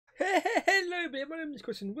Hello there, my name is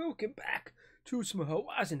Chris and welcome back to some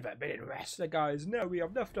Horizon Forbidden West. So guys, now we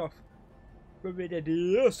have left off where we did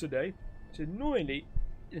yesterday. It's annoyingly,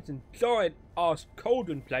 it's a giant ass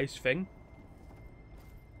cauldron place thing.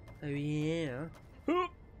 Oh yeah. What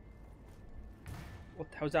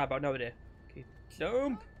the hell's that about over there? Okay,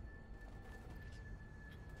 jump.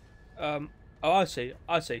 Oh I see.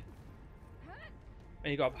 And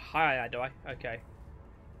you got higher, do I? Okay.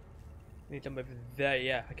 I need to jump over there,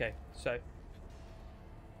 yeah, okay. So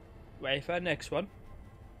wait for the next one.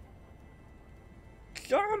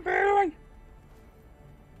 Jumping!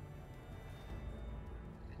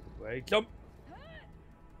 Wait, jump!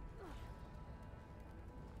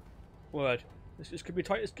 Word. This could be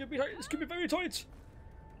tight, this could be tight, this could be very tight!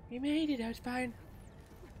 We made it, that was fine.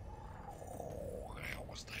 How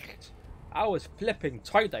was that? I was flipping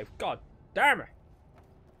tight though, god damn it!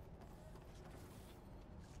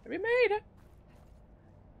 We made it!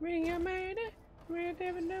 We made it! We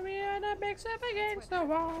didn't know we had a big step against the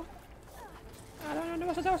wall. I don't know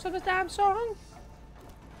what's the dose of this damn song.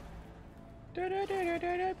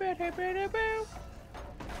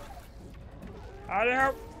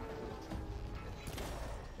 Hello.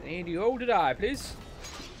 I need you all to die, please.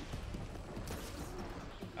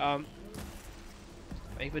 Thank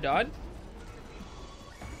you for dying.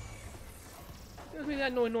 Give me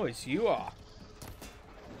that noise. You are.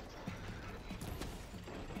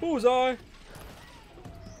 Bullseye.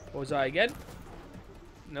 Bullseye again.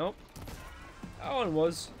 Nope. That one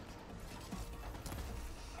was.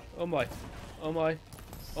 Oh my. Oh my.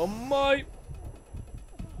 Oh my.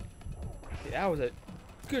 Okay, that was a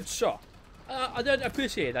good shot. I don't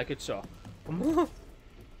appreciate that good shot.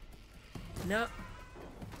 No.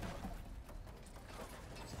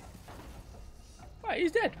 Right,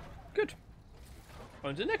 he's dead. Good.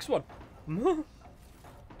 On to the next one. On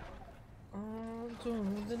to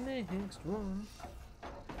the next one.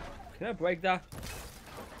 Can I break that?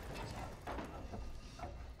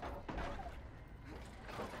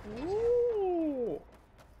 Ooh.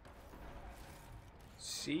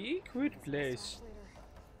 Secret place.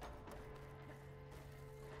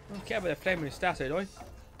 I don't care about the flaming statue, do I? I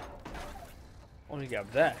want to get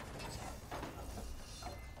up there.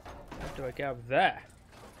 How do I get up there?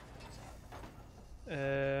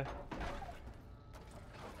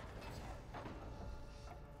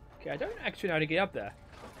 Okay, I don't actually know how to get up there.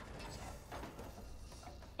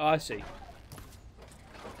 Oh, I see.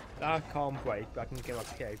 That can't break, but I can get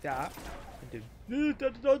up here. That. And do this.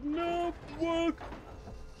 That does not work.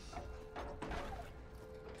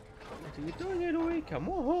 What are you doing, Eloy? Come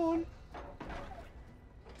on.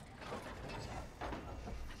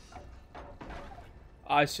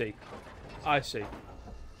 I see. I see.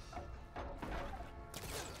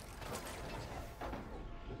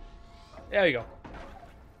 There we go.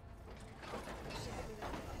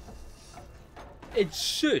 It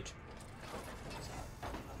should.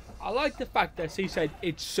 I like the fact that he said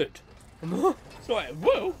it should. Sorry, it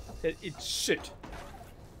will. It should.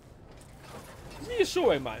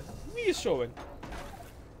 Reassuring, man. Reassuring.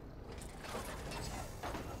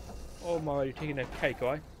 Oh my, you're taking a cake,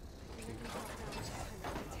 right?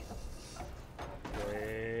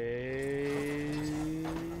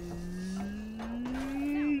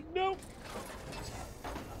 No.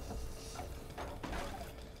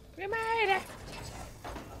 We made it.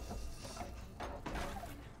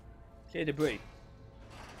 Clear debris.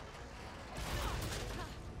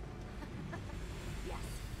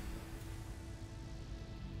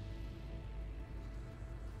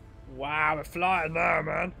 Wow, we're flying now,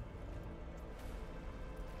 man.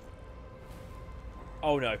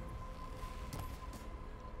 Oh no.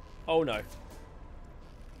 Oh no.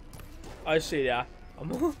 I see that.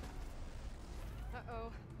 Uh-oh.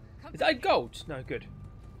 Is that gold? No, good.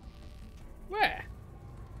 Where?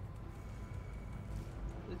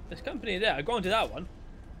 There's company there. I've gone to that one.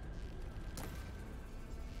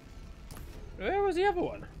 Where was the other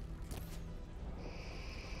one?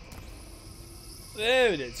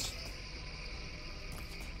 There it is.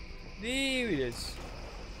 There it is.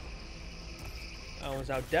 That one's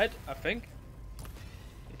now dead, I think.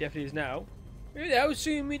 It definitely is now. Who the hell's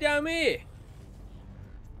shooting me down here?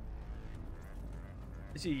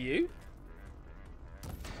 Is it you?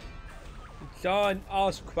 Giant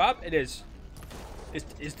ass crab? It is.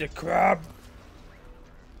 It's the crab.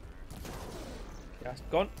 Okay, that's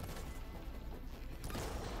gone.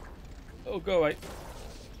 Oh, go away.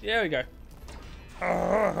 There we go.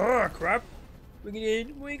 Crab. What are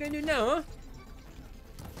you gonna do now, huh?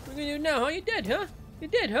 What are you gonna do now, huh? You're dead, huh? You're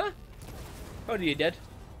dead, huh? How are you dead?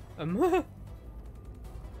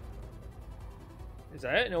 Is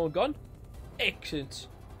that it? No one gone? Excellent.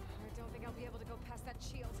 I don't think I'll be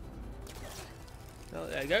Oh,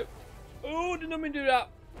 there you go. Oh, did not mean to do that.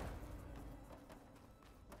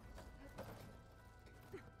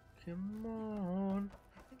 Come on.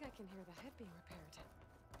 I think I can hear the head being repaired.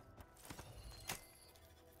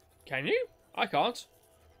 Can you? I can't.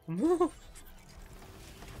 It's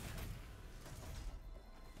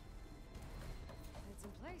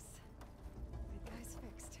in place. The guy's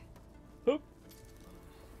fixed. Oop.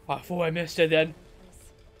 I thought I missed it then.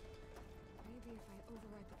 Maybe if I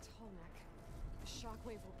override the Tallneck, the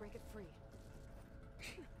shockwave will break it free.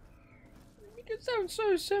 It sounds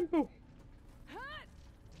so simple.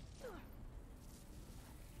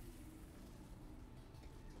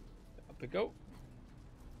 Up we go.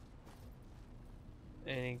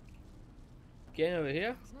 And again over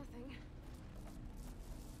here. There's nothing.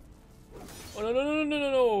 Oh no no no no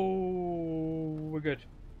no no! We're good.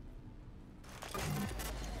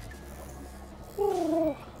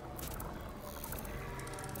 Oh.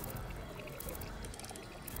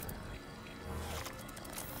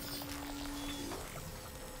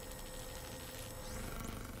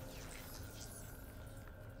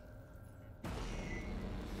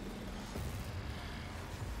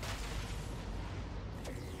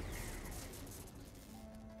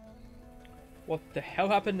 What the hell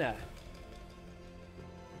happened there?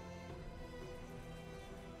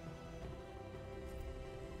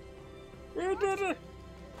 We did it!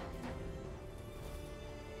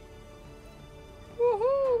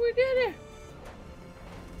 Woohoo! We did it!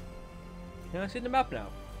 Can I see the map now?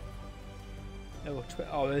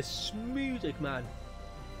 Oh, there's music, man.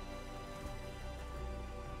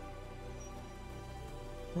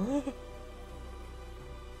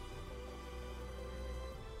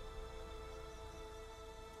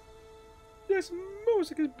 This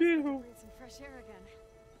music is beautiful. Breathe some fresh air again.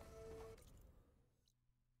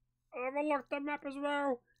 I've unlocked the map as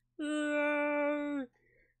well. Yay!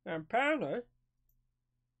 And apparently,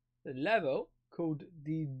 the level called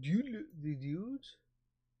the Dude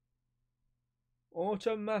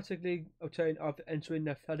automatically obtained after entering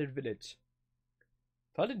the flooded village.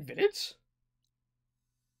 Flooded village?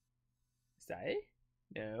 Is that it?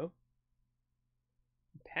 No.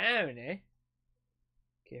 Apparently,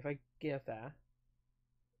 okay, if I give that,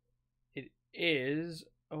 it is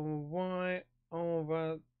right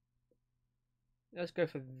over. Let's go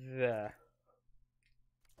for there.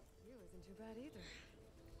 View isn't too bad either.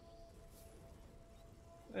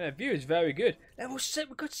 The view is very good. Level 7,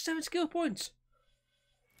 we got 7 skill points.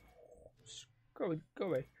 Go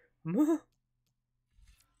away.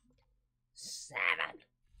 7.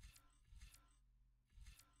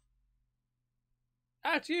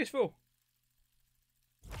 That's useful.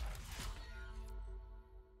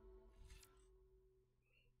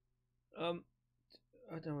 I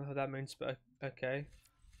don't know what that means, but okay.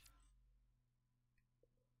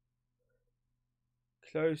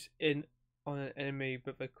 Close in on an enemy,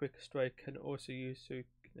 but the quick strike can also use to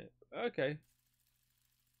connect. Okay.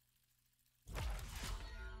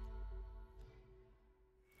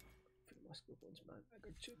 My skill points, man. I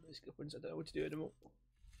got 2 more skill points. I don't know what to do anymore.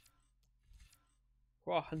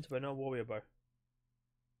 What a hunter, but not a warrior bow.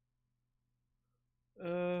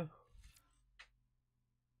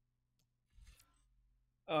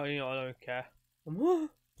 Oh, you know, I don't care. Might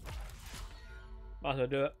as well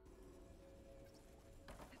do it.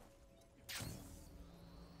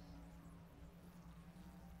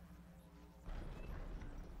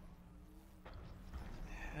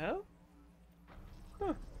 Hell?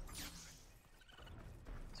 Huh.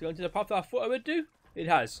 It's gone to the path that I thought I would do? It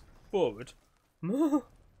has. Forward.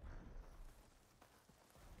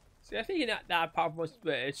 See, I think that path was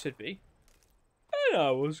where it should be. And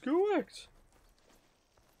I was correct.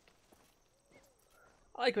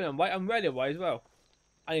 I like when I'm white. I'm ready white as well.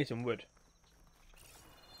 I need some wood.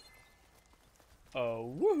 Oh,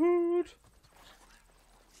 wood.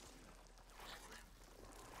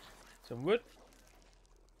 Some wood.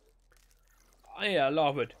 I need a lot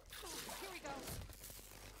of wood. Here we go.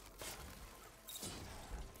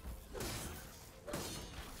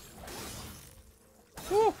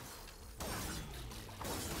 Woo!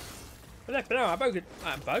 But now I broke it.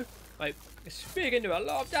 Bow. Like, it's spear can do a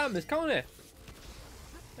lot of damage, can't it?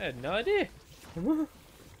 I had no idea.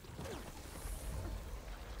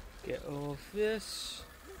 Get off this.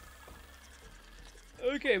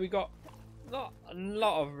 Okay, we got not a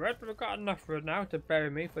lot of red, but we've got enough red now to bury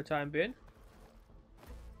me for the time being.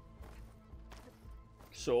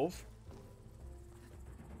 Solve.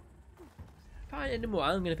 Find any more,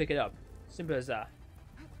 I'm gonna pick it up. Simple as that.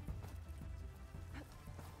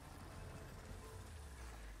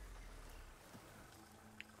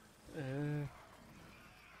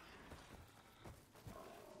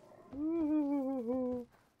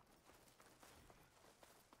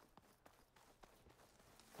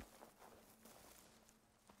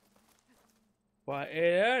 Right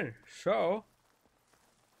here then. So,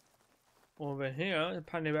 over here,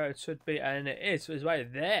 apparently where it should be, and it is. It's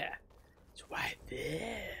right there. It's right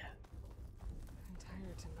there. I'm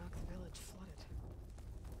tired to knock the village flooded.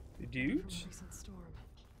 The From dudes? a recent storm.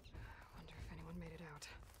 Wonder if anyone made it out.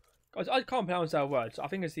 Guys, I can't pronounce that word. I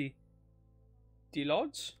think it's the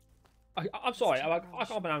Delods? I'm sorry, I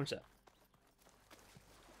can't pronounce it.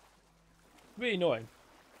 Really annoying.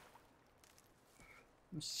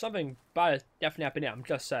 Something bad has definitely happened here. I'm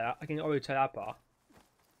just saying. I can already tell that part.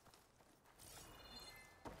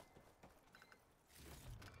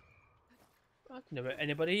 I don't know where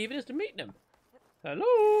anybody even is to meet them. Hello?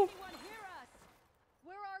 Anyone hear us?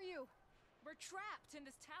 Where are you? We're trapped in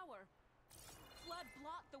this tower. Flood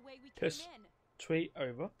blocked the way we Piss. came in. Tree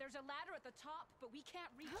over. There's a ladder at the top, but we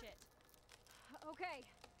can't reach it. Okay,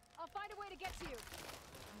 I'll find a way to get to you.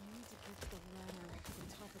 I need to get the ladder to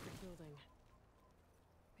the top of the building.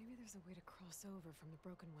 Maybe there's a way to cross over from the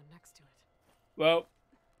broken one next to it. Well,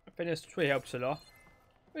 I think this tree helps a lot.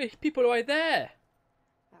 Wait, people are right there.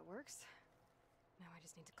 That works. Now I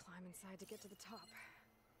just need to climb inside to get to the top.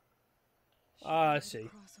 I Should be able see. to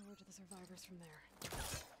cross over to the survivors from there.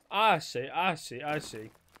 I see, I see, I see.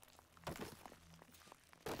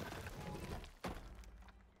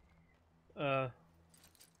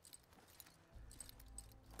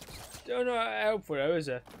 Don't know how helpful though, is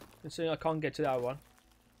it? Considering I can't get to that one.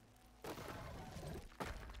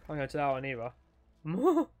 Can't get to that one either.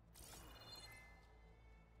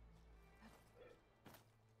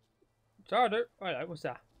 Sorry, dude. Alright, what's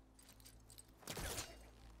that?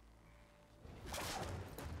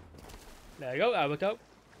 There you go, there we go.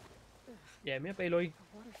 Yeah, me up, Aloy. The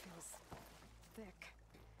water feels thick.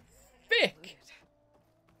 Thick! Weird.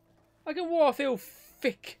 I can water feel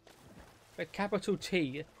thick. A capital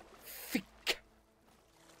T. Thick.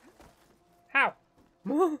 How?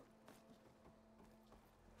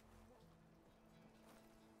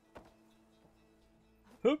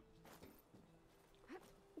 Hup. I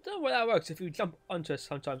don't know why that works. If you jump onto it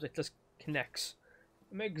sometimes it just connects.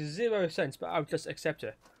 It makes 0 sense, but I'll just accept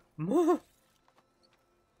it.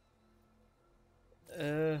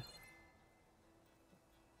 There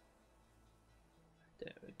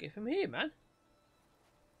we go from here, man.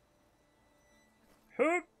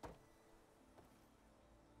 Hup.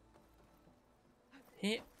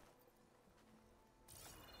 Here.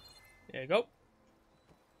 There you go.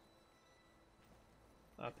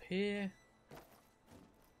 Up here.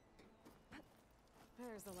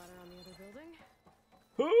 There's the ladder on the other building.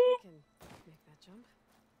 Hup. I can make that jump.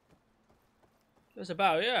 That's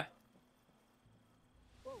about, yeah.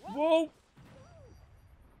 Whoa! Whoa!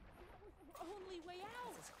 Only way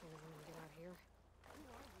out. This is cool. I'm gonna get out here. Who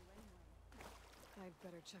are you anyway? I'd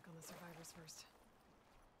better check on the survivors first.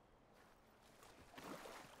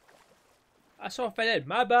 I saw a fell in.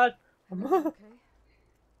 My bad. Okay.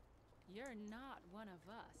 You're not one of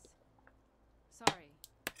us. Sorry.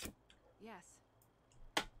 Yes.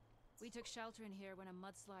 We took shelter in here when a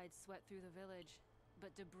mudslide swept through the village,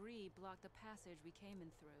 but debris blocked the passage we came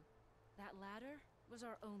in through. That ladder was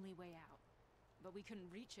our only way out, but we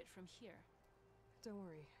couldn't reach it from here. Don't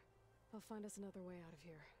worry. I'll find us another way out of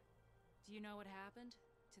here. Do you know what happened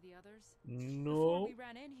to the others? No. Before we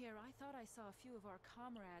ran in here, I thought I saw a few of our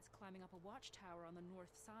comrades climbing up a watchtower on the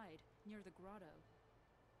north side, near the grotto.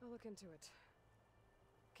 I'll look into it.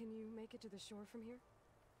 Can you make it to the shore from here?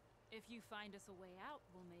 If you find us a way out,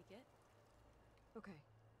 we'll make it. Okay.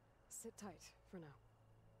 Sit tight for now.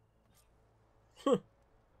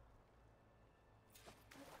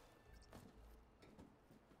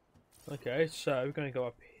 Okay, so we're going to go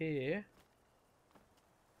up here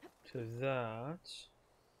to that.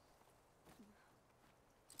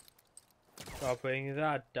 Dropping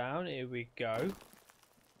that down. Here we go.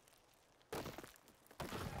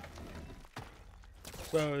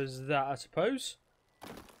 So is that, I suppose.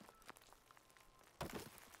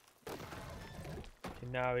 Okay,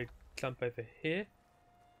 now we jump over here.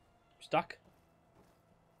 Stuck.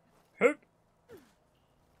 Hoop.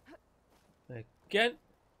 Again.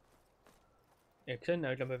 Excellent.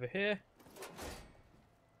 Now jump over here.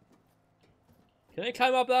 Can I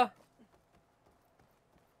climb up there?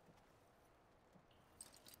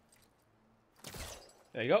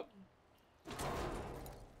 There you go.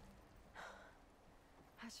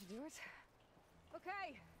 That should do it.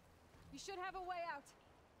 Okay. You should have a way out.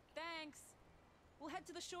 Thanks. We'll head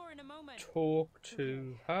to the shore in a moment. Talk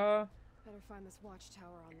to her. Better find this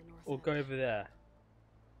watchtower on the north Or end. go over there.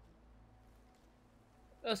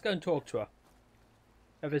 Let's go and talk to her.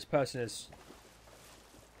 Whoever this person is.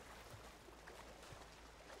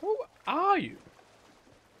 Who are you?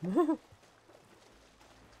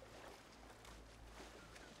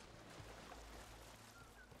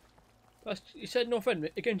 You said north end.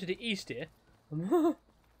 They're going to the east here. Now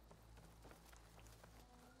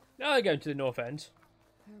they're going to the north end.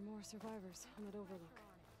 There are more survivors on that overlook.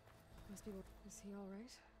 Must be. Is he all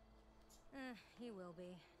right? He will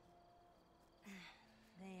be.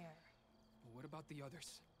 There. But what about the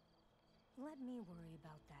others? Let me worry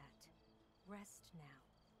about that. Rest now.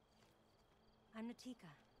 I'm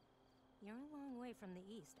Natika. You're a long way from the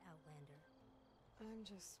east, Outlander. I'm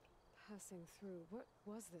just passing through. What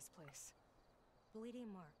was this place?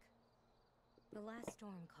 Bleeding Mark. The last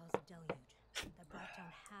storm caused a deluge that brought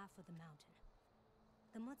down half of the mountain.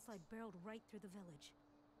 The mudslide barreled right through the village.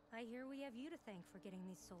 I hear we have you to thank for getting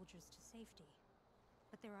these soldiers to safety.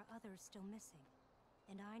 But there are others still missing,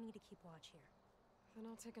 and I need to keep watch here. Then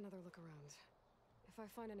I'll take another look around. If I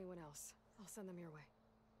find anyone else, I'll send them your way.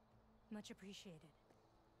 Much appreciated.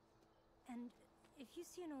 And if you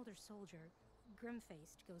see an older soldier,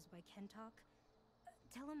 grim-faced, goes by Kentok,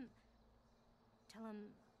 tell him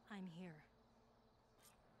I'm here.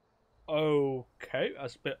 Okay,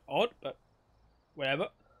 that's a bit odd, but whatever.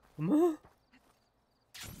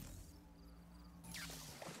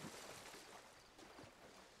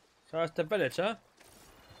 So that's the village, huh?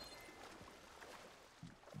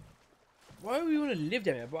 Why would we want to live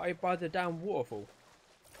down here by the damn waterfall?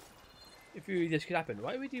 If this could happen,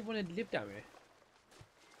 why would you want to live down here?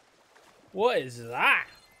 What is that?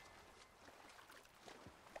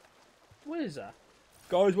 What is that?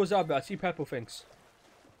 Guys, what's up? I see purple things.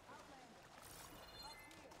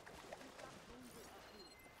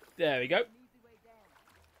 There we go.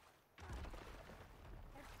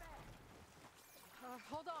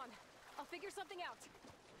 Hold on. I'll figure something out.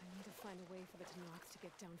 I need to find a way for the Tanox to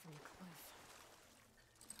get down from the cliff.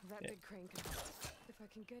 That big crane can help. If I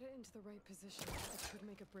can get it into the right position, I could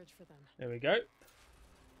make a bridge for them. There we go.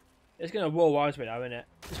 It's gonna roll right me now, isn't it?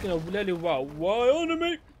 It's gonna literally roll right onto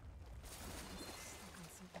me. Stuck on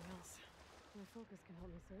something else. My focus can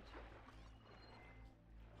help me search.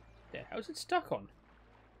 The hell's it stuck on?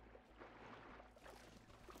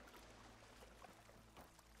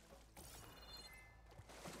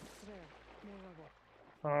 There, more rubble.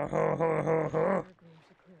 Air green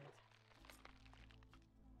should clear it.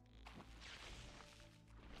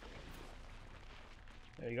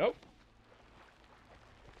 There you go.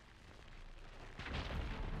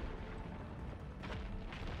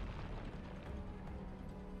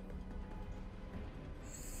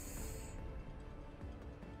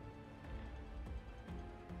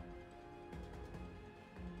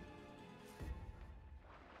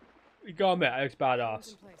 We got him, it looks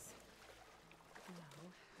badass. In place. Now,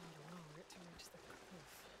 I'll lower it to reach the cliff.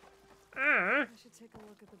 Ah. I should take a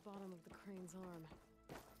look at the bottom of the crane's arm.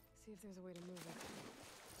 See if there's a way to move it.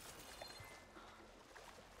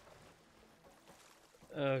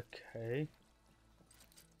 Okay.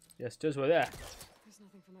 Yes, does right there. There's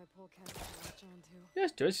nothing for my polecat to latch onto.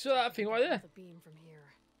 Yes, does. So that thing right there. The beam from here.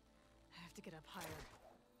 I have to get up higher.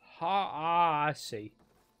 I see.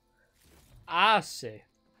 I see.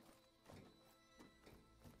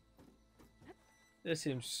 This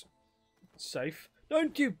seems safe.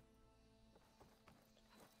 Don't you?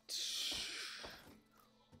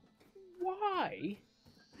 Why?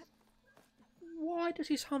 Why does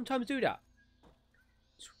he sometimes do that?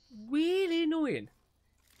 It's really annoying.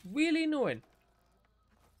 Really annoying.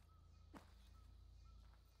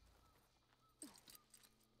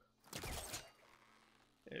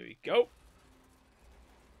 There we go.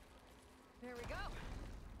 There we go.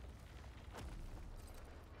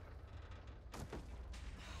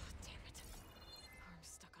 Damn it. Arm's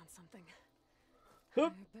stuck on something.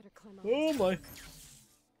 Hup. I better climb up. Oh my.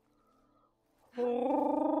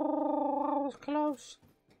 Oh, that was close.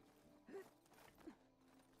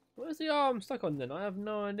 Where's the arm stuck on then? I have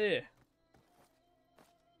no idea.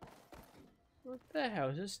 What the hell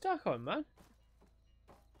is it stuck on, man?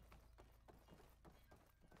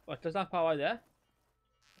 What, does that part right there?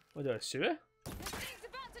 What, do I see it? This thing's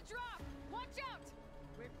about to drop! Watch out!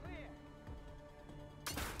 We're clear.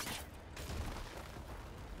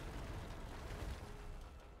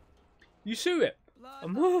 You sue it. Blood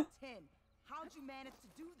Um, of the 10. How'd you manage to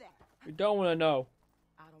do that? We don't want to know.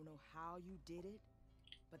 I don't know how you did it,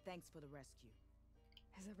 but thanks for the rescue.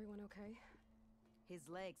 Is everyone okay? His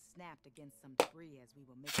legs snapped against some debris as we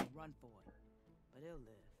were making a run for it, but he'll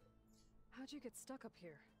live. How'd you get stuck up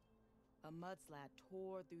here? A mudslide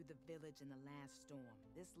tore through the village in the last storm.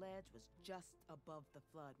 This ledge was just above the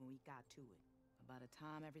flood when we got to it. By the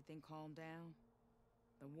time everything calmed down,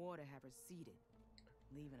 the water had receded,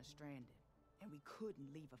 leaving us stranded, and we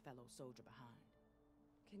couldn't leave a fellow soldier behind.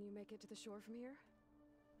 Can you make it to the shore from here?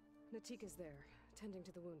 Natika's there, tending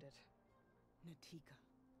to the wounded. Natika.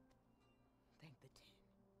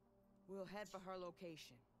 We'll head for her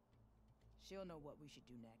location. She'll know what we should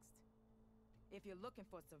do next. If you're looking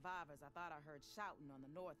for survivors, I thought I heard shouting on the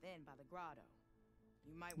north end by the grotto.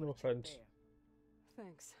 You might want to check North end. there.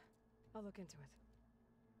 Thanks. I'll look into it.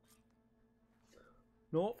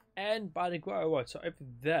 North end by the grotto. What? So over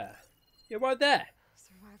there. Yeah, right there.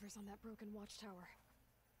 Survivors on that broken watchtower.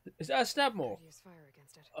 Is that a Snapmore? Could use fire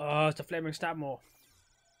against it. Oh, it's a flaming Snapmore.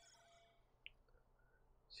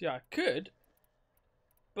 See, I could,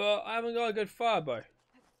 but I haven't got a good firebow,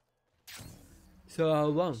 so I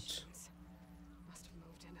won't. Must have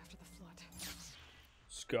moved in after the flood.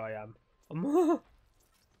 Sky am.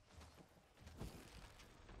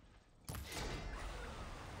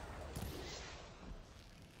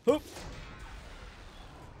 Hoop.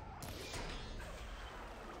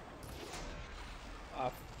 I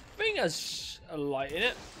think there's a light in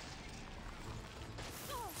it.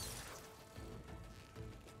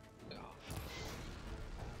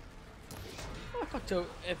 I can't tell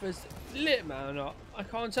if it's lit, man, or not. I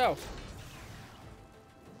can't tell.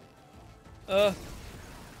 Oh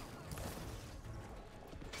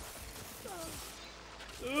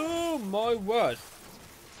my word.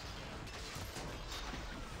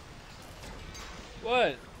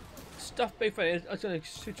 What? Stuff big funny. I'm gonna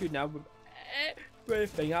shoot you now with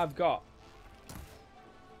everything I've got.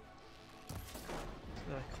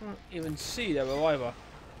 I can't even see them either.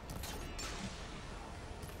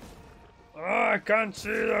 Oh, I can't see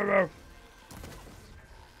them.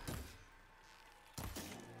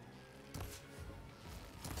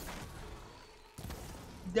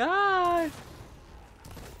 Die!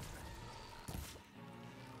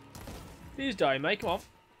 Please die, mate. Come on.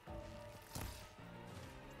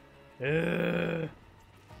 Outlander!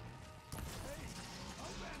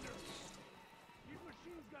 These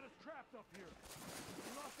machines got us trapped up here. We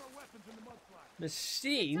lost our weapons in the mudslide.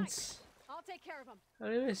 Machines? I'll take care of them. How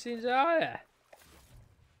many machines are there?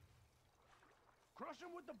 Crush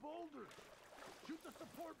them with the boulders. Shoot the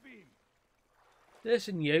support beam.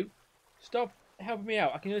 Listen, you. Stop helping me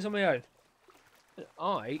out. I can do this on my own. And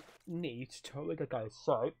I need to totally go, guys.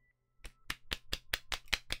 So,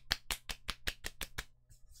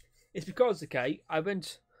 it's because, okay, I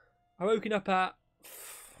woken up at...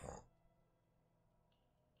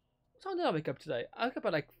 What time did I wake up today? I woke up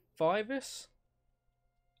at like 5ish.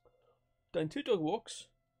 Done 2 dog walks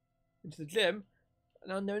into the gym,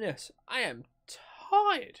 and I'm doing this. I am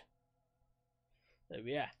tired. So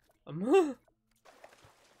yeah, I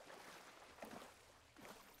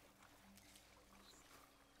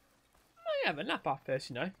have a nap after this,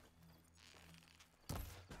 you know.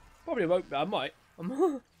 Probably won't, but I might.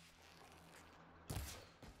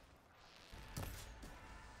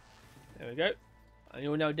 There we go. And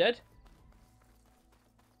you're now dead.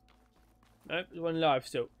 Nope, there's one alive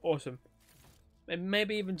still. Awesome. And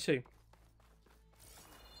maybe even 2. I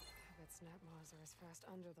bet snapmaws are as fast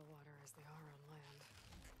under the water as they are on land.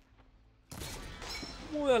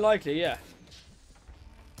 More than likely, yeah.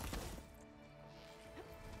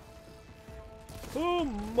 Oh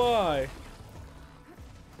my!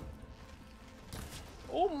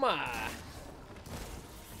 Oh my!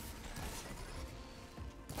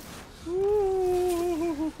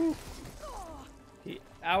 Ooh.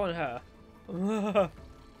 I want her.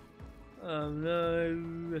 Oh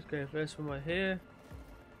no! Let's go for this one right here.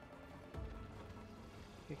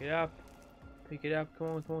 Pick it up. Pick it up. Come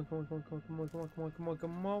on! Come on! Come on! Come on! Come on! Come on! Come on! Come on! Come on!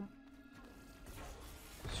 Come on!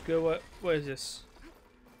 Let's go. What is this?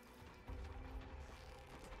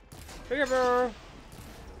 River!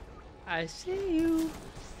 I see you.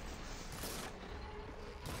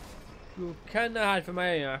 You cannot hide from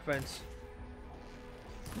me, my friends.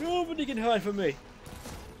 Nobody can hide from me.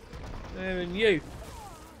 Not even you.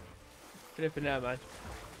 Flipping out, man.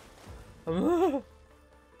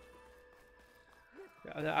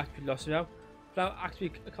 I actually lost him now. But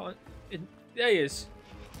actually, I can't. There he is.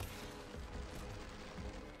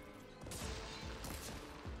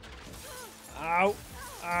 Ow!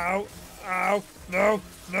 Ow! Ow! No!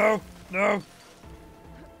 No! No!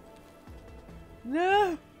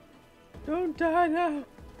 No! Don't die now!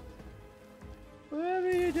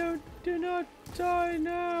 Whatever you do not die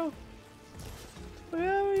now!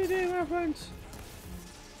 Whatever you do, my friends!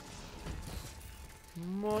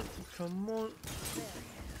 Come on, come on.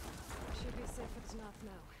 Should be safe with enough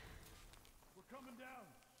now. We're coming down.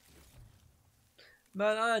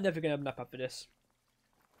 Man, I'm never gonna have enough after this.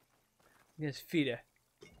 I can just feed it.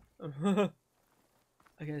 I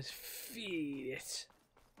can just feed it.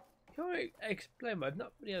 Can I explain, but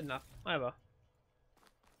not really enough either.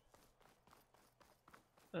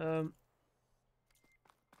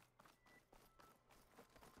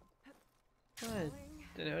 Fine.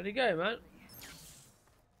 Don't know where to go, man.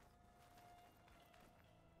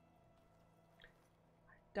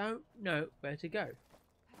 Don't know where to go.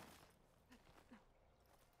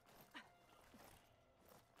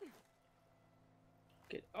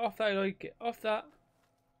 Get off that, Lloyd. Get off that.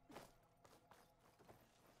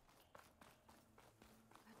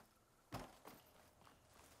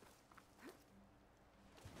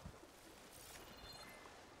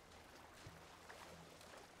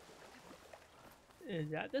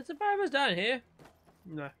 Is that the survivors down here?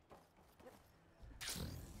 No.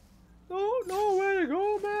 Don't know where to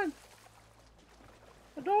go, man.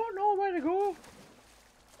 I don't know where to go.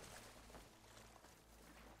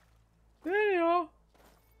 There you are.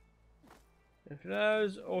 The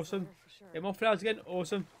flowers, awesome. Get more flowers again,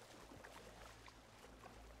 awesome.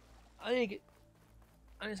 I need to get.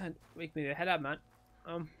 I need to wake me the hell up, man.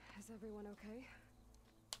 Is everyone okay?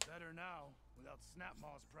 Better now, without snap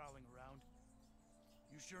maws prowling around.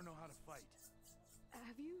 You sure know how to fight.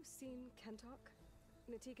 Have you seen Kentok?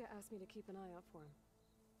 Natika asked me to keep an eye out for him.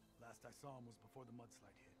 Last I saw him was before the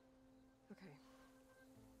mudslide hit. Okay.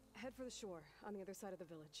 Head for the shore, on the other side of the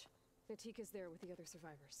village. Natika's there with the other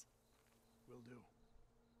survivors. Will do.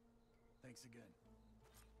 Thanks again.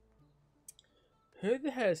 Who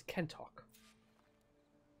the hell is Kentok?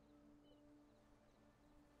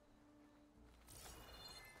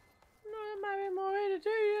 No, there might be more here to do,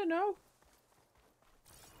 you know.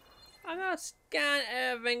 I'm gonna scan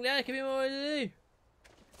everything there, could be more to do.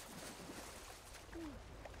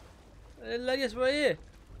 I guess we're here.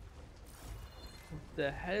 What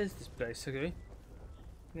the hell is this place, okay?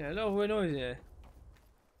 Yeah, a lot of weird noise in here.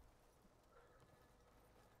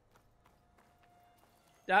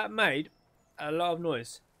 That made a lot of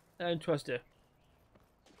noise. I don't trust it.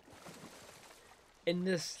 In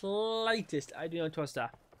the slightest, I do not trust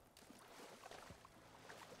that.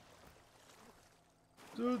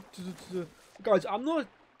 Guys, I'm not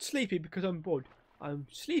sleepy because I'm bored. I'm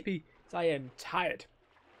sleepy because I am tired.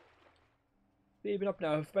 We've been up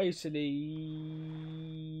now for basically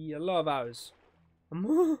a lot of hours.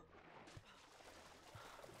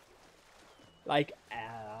 Like a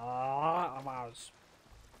lot of hours.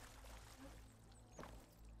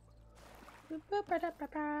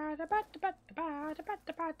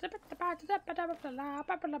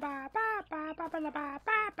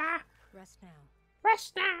 Rest now.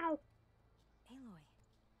 Rest now! Aloy,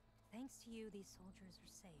 thanks to you, these soldiers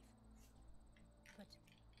are safe. But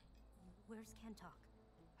where's Kentok?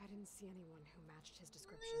 I didn't see anyone who matched his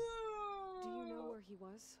description. Do you know where he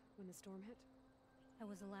was when the storm hit? I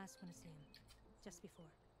was the last one to see him, just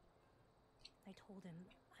before. I told him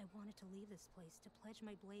I wanted to leave this place to pledge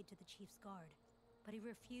my blade to the chief's guard, but he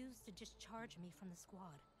refused to discharge me from the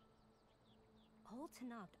squad. All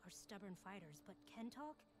Tanapt are stubborn fighters, but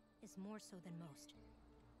Kentok is more so than most.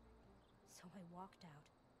 So I walked out.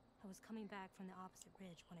 I was coming back from the opposite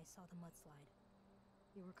ridge when I saw the mudslide.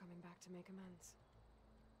 You were coming back to make amends.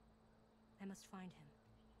 I must find him.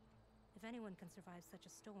 If anyone can survive such a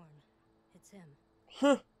storm, it's him.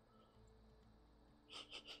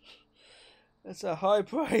 That's a high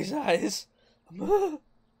price, that is. I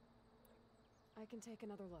can take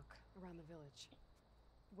another look around the village.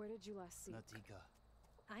 Where did you last see? Natika,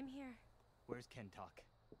 I'm here. where's Kentok?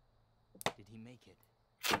 Did he make it?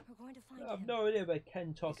 We're going to find I have him. no idea where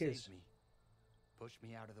Kentok He is. saved me. Pushed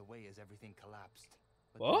me out of the way as everything collapsed.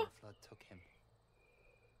 But What? then the flood took him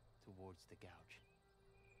towards the gouge.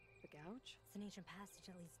 The gouge? It's an ancient passage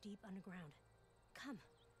that leads deep underground. Come,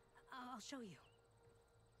 I'll show you.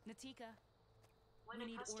 Natika, we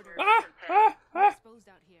need order. Ah! We're exposed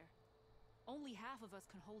out here. Only half of us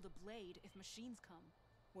can hold a blade if machines come.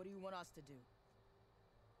 What do you want us to do?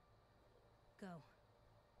 Go.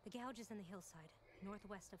 The gouge is in the hillside,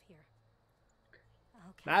 northwest of here.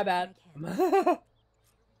 I'll catch My up bad. when I can.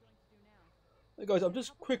 Guys, I'm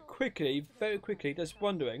just very quickly, just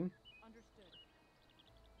wondering, Understood.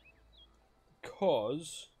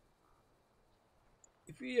 because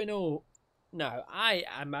if you don't know, now I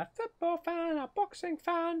am a football fan, a boxing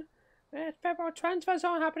fan. There's football transfers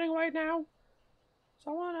aren't happening right now, so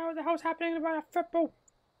I want to know what the hell's happening about football.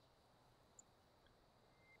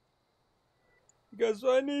 Because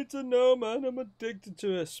I need to know, man. I'm addicted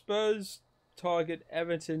to it. Spurs target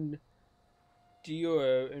Everton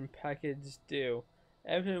duo in package deal.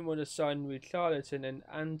 Everton want to sign with Charlton and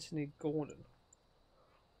Anthony Gordon.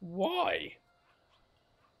 Why?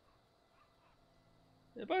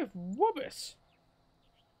 They're both rubbish.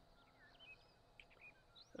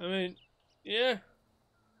 I mean, yeah.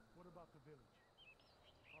 What about the village?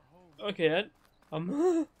 Our home. Okay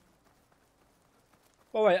then.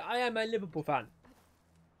 Oh wait, I am a Liverpool fan.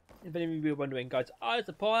 If any of you are wondering, guys, I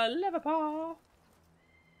support Liverpool.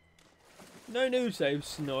 No news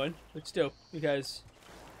saves, annoying, but still, because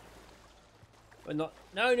we're not.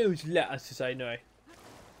 No news let us to say no.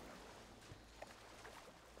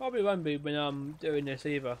 Probably won't be when I'm doing this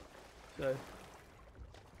either. So,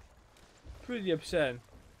 pretty upset.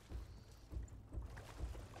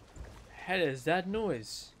 Hell is that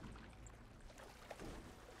noise?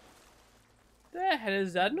 The hell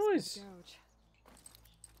is that noise?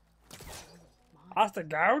 That's the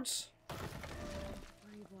gouge. Why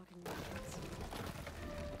are you blocking the entrance?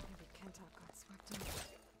 Maybe Kentok got swept in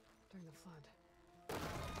during the flood.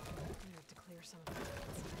 We have to clear some of it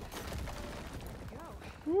inside. There we go.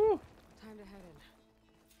 Woo. Time to head in.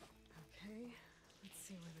 Okay, let's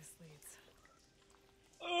see where this leads.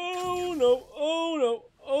 Oh no! Oh no!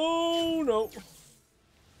 Oh no!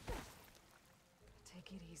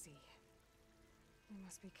 Take it easy. You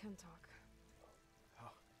must be Kentok.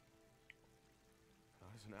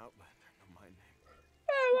 As an outlander, know my name.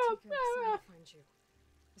 Kentok to find you.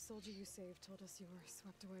 The soldier you saved told us you were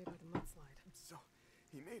swept away by the mudslide. So,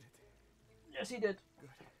 he made it. Yes, he did.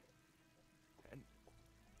 Good. And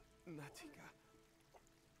Natika,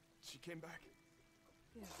 she came back.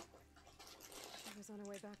 Yeah. She was on her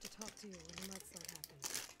way back to talk to you when the mudslide happened.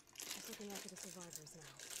 She's looking after the survivors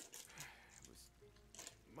now. It was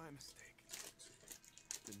my mistake.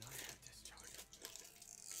 Deny her discharge.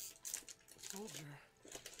 A soldier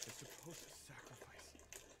is supposed to sacrifice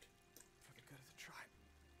for the good of the tribe.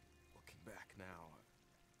 Looking back now,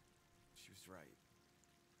 she was right.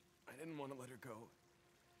 I didn't want to let her go.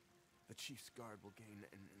 The chief's guard will gain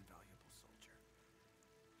an invaluable soldier.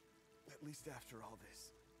 At least after all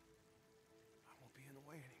this, I won't be in the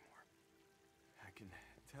way anymore. I can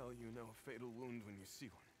tell you know a fatal wound when you see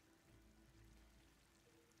one.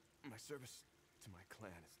 My service to my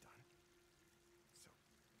clan is done. So,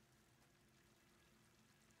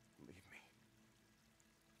 leave me.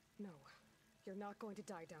 No, you're not going to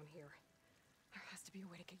die down here. There has to be a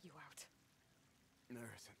way to get you out. There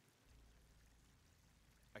isn't.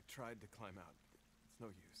 I tried to climb out. It's no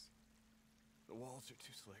use. The walls are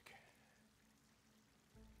too slick.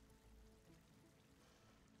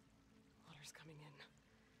 Water's coming in.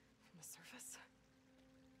 From the surface?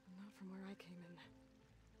 Not from where I came in.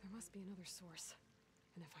 There must be another source.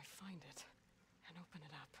 And if I find it, and open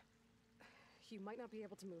it up... You might not be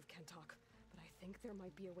able to move Kentok, but I think there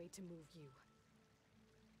might be a way to move you.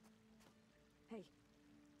 Hey.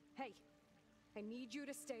 Hey! I need you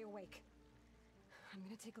to stay awake. I'm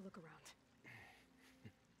gonna take a look around.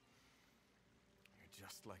 You're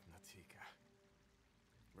just like Natika.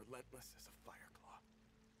 Relentless as a fireclaw.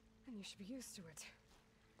 And you should be used to it.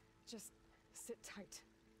 Just sit tight.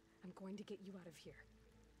 I'm going to get you out of here.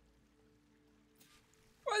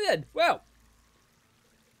 Well then, well.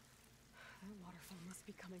 That waterfall must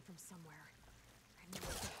be coming from somewhere. I need to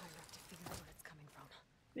get higher up to figure out where it's coming from.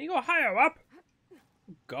 You go higher up?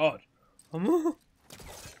 God.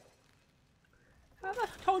 Have I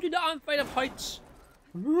told you that I'm afraid of heights?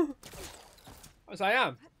 As I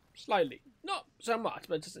am. Slightly. Not so much,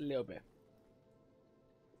 but just a little bit.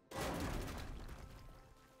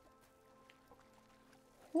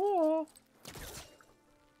 Oh.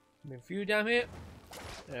 Move you down here.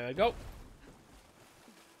 There we go.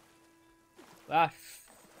 That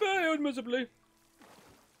failed miserably.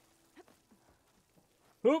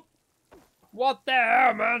 Oop. What the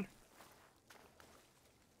hell, man?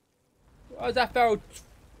 Why has that failed?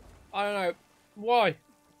 I don't know. Why?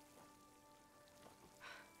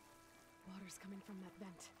 Water's coming from that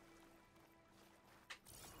vent.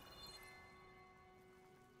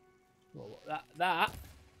 Well, that.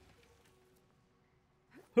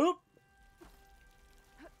 Hoop.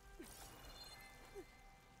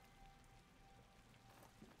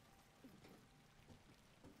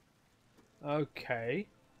 Okay.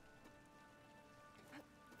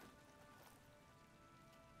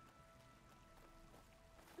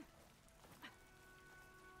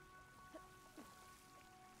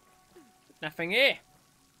 Nothing here.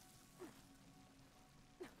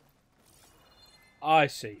 I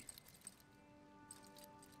see. I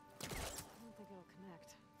don't think it'll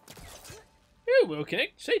connect. You will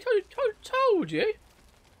connect. See, told you.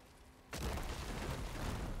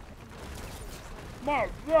 My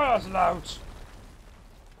that's loud.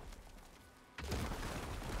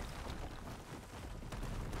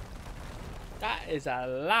 That is a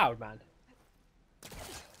loud man.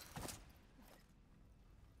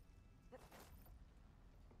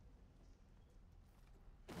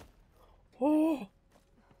 Oh.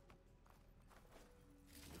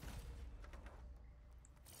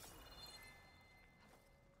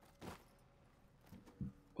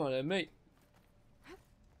 Pardon me.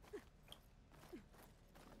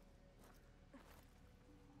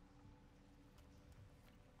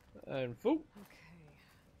 And full. Okay.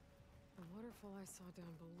 The waterfall I saw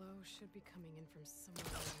down below should be coming in from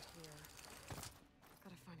somewhere around here.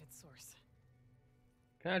 Gotta find its source.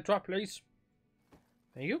 Can I drop, please?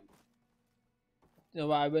 Thank you. No,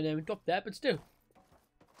 I wouldn't even drop that, but still.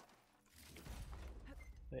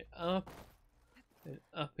 Wait, up. And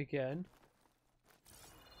up again.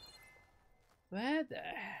 Where the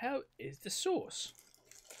hell is the source?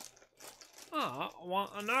 I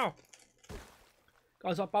want to know.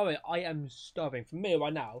 Guys, by the way, I am starving. For me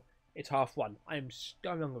right now, it's 1:30. I am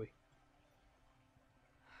starving hungry.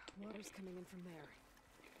 Water's coming in from there.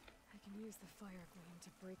 I can use the fire gleam to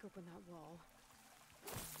break open that wall.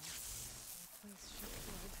 The place should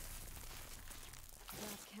flood.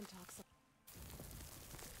 That's Kentock's.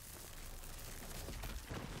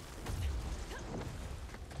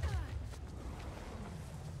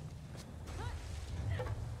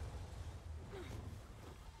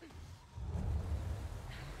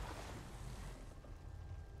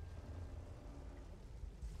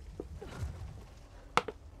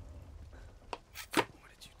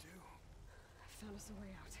 Found us a way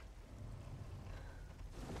out.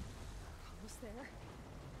 Almost there.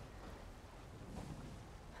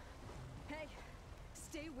 Hey,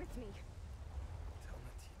 stay with me. Tell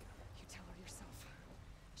Natika. You tell her yourself.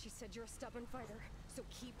 She said you're a stubborn fighter, so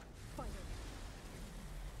keep fighting.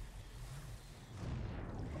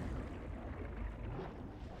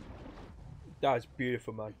 That's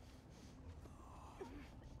beautiful, man.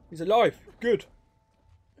 He's alive. Good.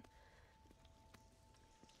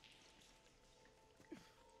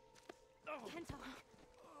 Kentock.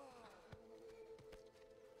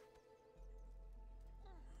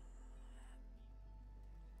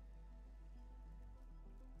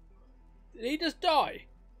 Did he just die?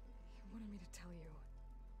 He wanted me to tell you.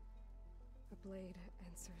 The blade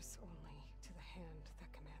answers only to the hand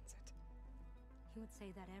that commands it. He would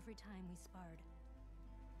say that every time we sparred.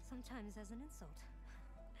 Sometimes as an insult.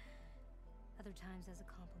 Other times as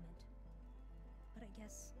a compliment. But I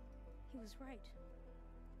guess he was right.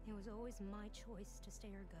 It was always my choice to stay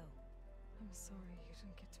or go. I'm sorry you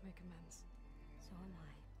didn't get to make amends. So am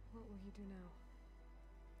I. What will you do now?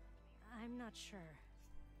 I'm not sure.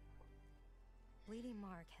 Bleeding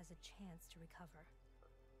Mark has a chance to recover.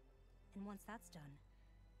 And once that's done,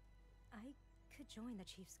 I could join the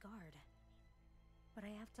Chief's Guard. But I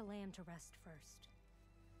have to lay him to rest first.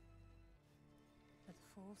 With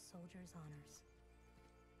full soldier's honors.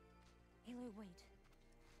 Aloy, wait.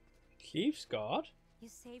 Chief's Guard? You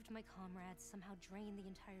saved my comrades, somehow drained the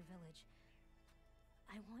entire village.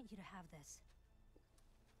 I want you to have this.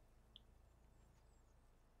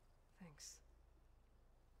 Thanks.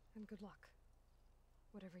 And good luck.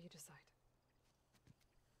 Whatever you decide.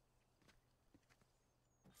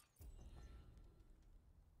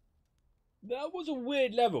 That was a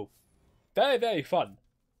weird level. Very, very fun.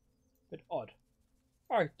 But odd.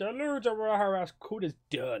 Alright, the Lords of Raharas called is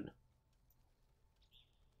done.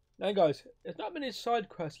 Now guys, there's not many side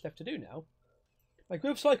quests left to do now. Like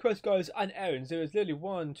with side quests guys and errands, there is literally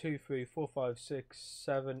 1, 2, 3, 4, 5, 6,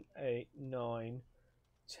 7, 8, 9,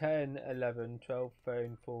 10, 11, 12,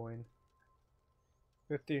 13, 14,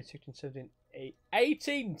 15, 16, 17,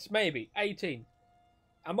 18 maybe, 18.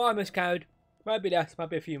 I might have miscounted, might be less,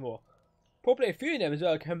 might be a few more. Probably a few of them as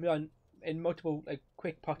well can be done in multiple like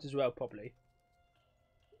quick parts as well probably.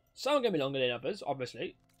 Some are going to be longer than others,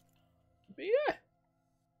 obviously. But yeah.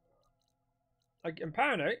 Like,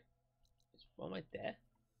 apparently, there's one right there.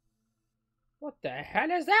 What the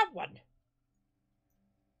hell is that one?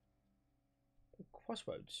 The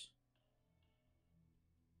crossroads.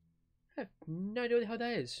 I have no idea what the hell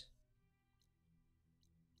that is.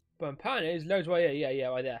 But apparently, there's loads right here. Yeah,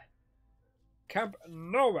 right there. Camp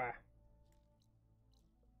Nowhere.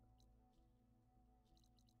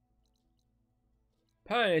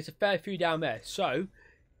 Apparently, there's a fair few down there. So,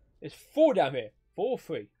 there's 4 down here. 4 or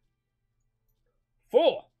 3.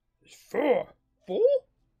 4. There's 4. 4?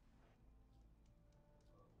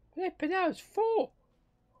 But now it's 4.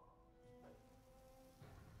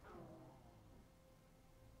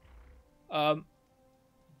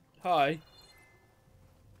 Hi.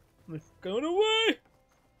 I'm going away.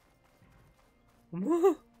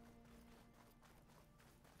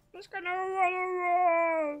 Let's go run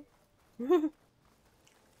away.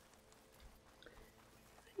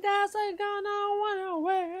 That's gonna run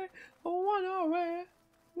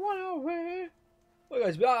away. Well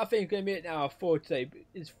guys, but I think going to be it now for today.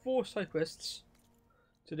 It's 4 side quests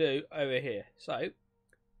to do over here. So,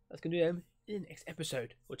 that's going to do them in the next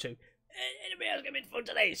episode or 2. anybody else getting fun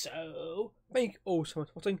today. So thank you all so much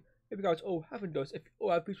for watching. If you guys all have enjoyed, if you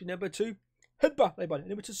all have, please remember to hit that like button,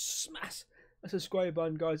 remember to smash the subscribe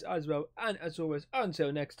button, guys, as well. And as always,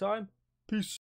 until next time, peace.